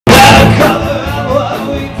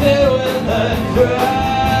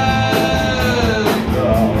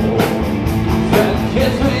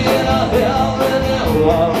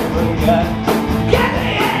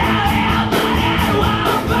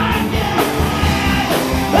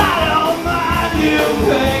You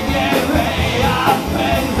can give me your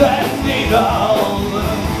pins and needles.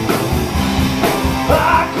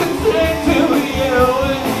 I can sing to you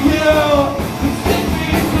and you can sing me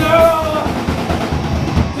through.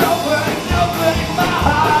 Don't break my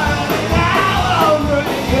heart and I won't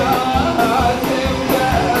break your heart.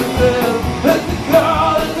 It's a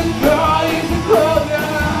girl, you should close your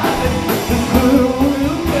eyes. The blue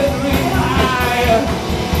will get me high.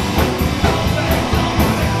 Don't break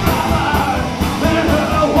my heart and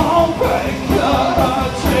I won't break your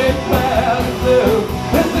heart. Take that blue.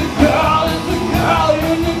 It's a girl, you should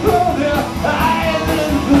close your eyes. The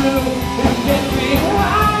blue will get me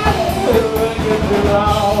high. Get me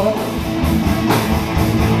low.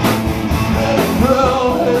 The blue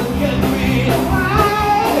will get me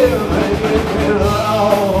high. Get me low.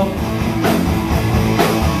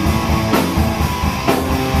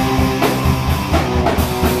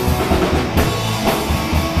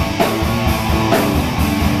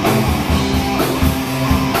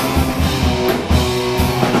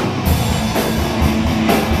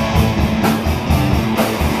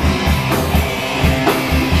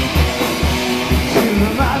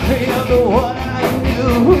 Of the one I knew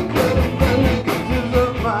who could have been the pictures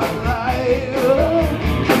of my life.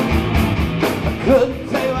 I couldn't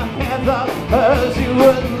take my hands off her, she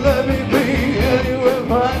wouldn't let me be anywhere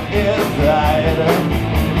but inside.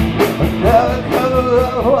 I never covered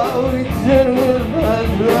up what we did with the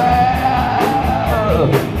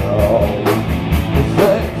drive. No, it's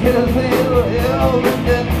like kissing hell and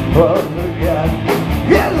then forget.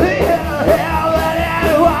 Kissing hell and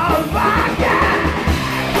then forget.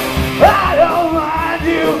 I don't mind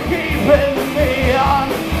you keeping me on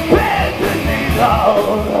pins and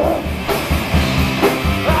needles.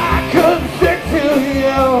 I could stick to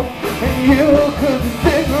you and you could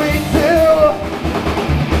stick me too.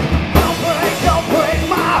 Don't break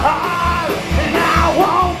my heart and I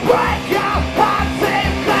won't break your heart.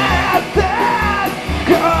 Same that.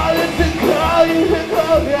 Girl, it's a girl, you should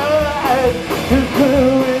close your eyes. This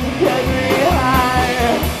blue is get me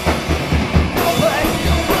high. Don't break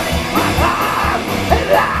my heart and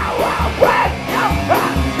I won't break your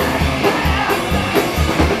heart.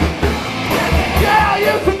 Girl,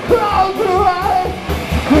 you should close your eyes.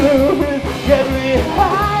 Blue is get me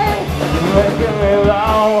high. Making me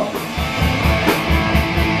low.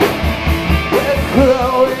 This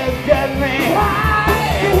blue is get me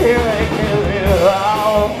high. Making me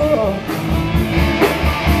low.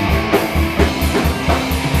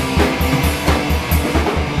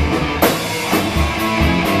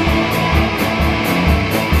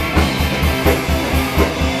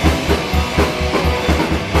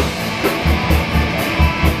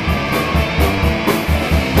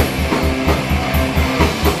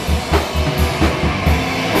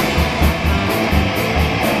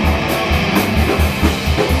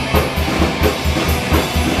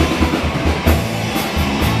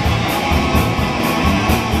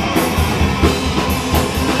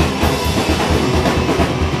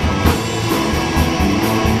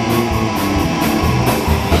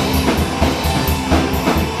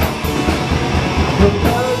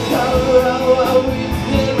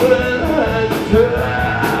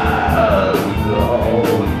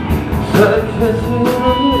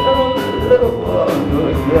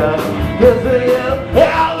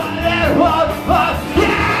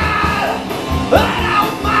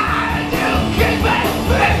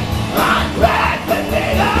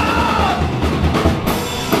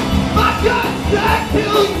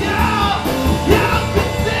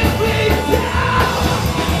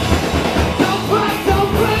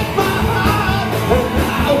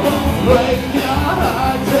 Break your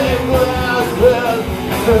heart, take what I said.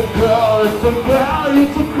 The girl is the